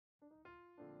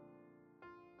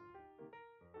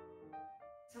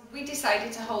We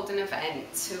decided to hold an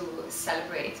event to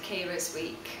celebrate Carers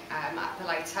Week at the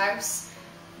Lighthouse.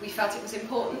 We felt it was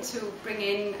important to bring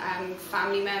in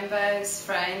family members,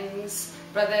 friends,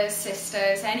 brothers,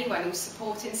 sisters, anyone who's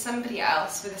supporting somebody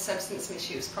else with a substance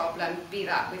misuse problem, be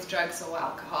that with drugs or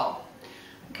alcohol.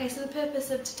 Okay, so the purpose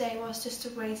of today was just to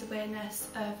raise awareness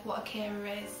of what a carer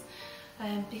is,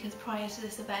 because prior to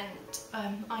this event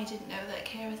I didn't know that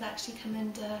carers actually come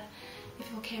under, if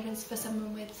you're caring for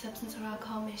someone with substance or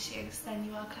alcohol misuse, then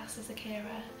you are classed as a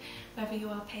carer, whether you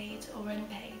are paid or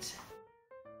unpaid.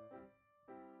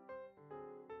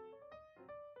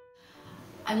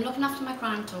 I'm looking after my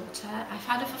granddaughter. I've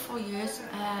had her for 4 years.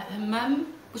 Her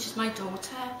mum, which is my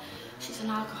daughter, she's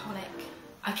an alcoholic.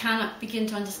 I cannot begin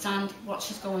to understand what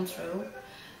she's going through,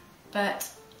 but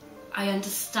I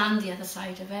understand the other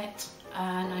side of it,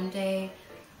 and I'm there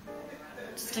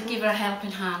just to give her a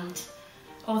helping hand.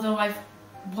 Although I've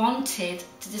wanted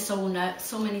to disown her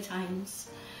so many times,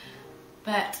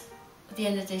 but at the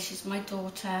end of the day she's my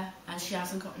daughter and she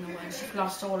hasn't got no one. She's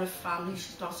lost all her family,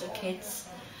 she's lost her kids.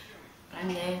 But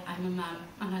I'm there, I'm a mum,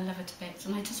 and I love her to bits,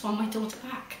 and I just want my daughter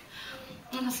back.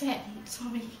 And that's it,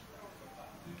 sorry.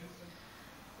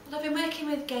 Well, I've been working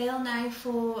with Gail now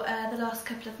for the last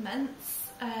couple of months.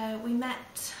 We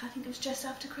met, I think it was just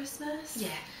after Christmas. Yeah,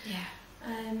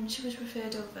 yeah. She was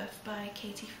referred over by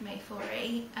Katie from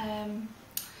A4E.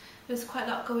 There was quite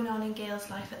a lot going on in Gail's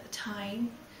life at the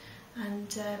time,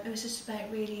 and it was just about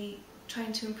really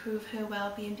trying to improve her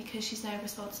well-being, because she's now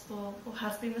responsible, or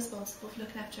has been responsible, for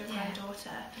looking after her granddaughter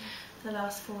for the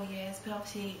last 4 years, but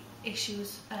obviously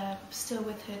issues still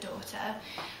with her daughter.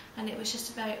 And it was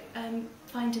just about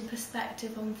finding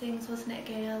perspective on things, wasn't it,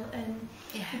 Gail? And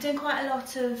we've done quite a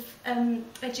lot of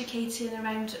educating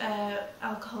around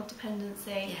alcohol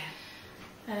dependency,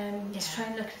 to try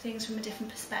and look at things from a different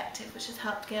perspective, which has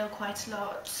helped Gail quite a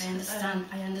lot.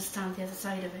 I understand the other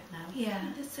side of it now. Yeah,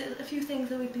 there's a few things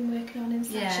that we've been working on in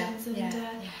sessions,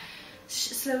 and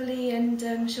slowly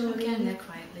and surely. We're getting there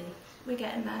quietly. We're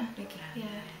getting there. We can. Yeah.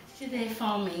 She's there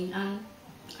for me, and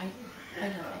I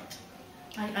love it.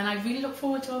 And I really look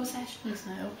forward to our sessions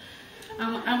now.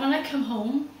 And when I come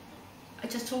home, I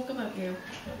just talk about you.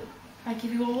 I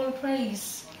give you all the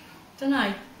praise, don't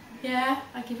I? Yeah,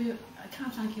 I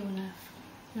can't thank you enough.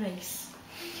 Grace.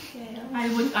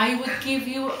 I would give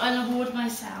you an award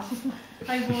myself.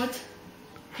 I would,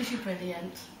 because you're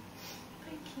brilliant.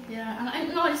 Thank you. Yeah, and I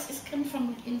know it's come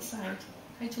from inside.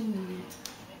 I do mean it.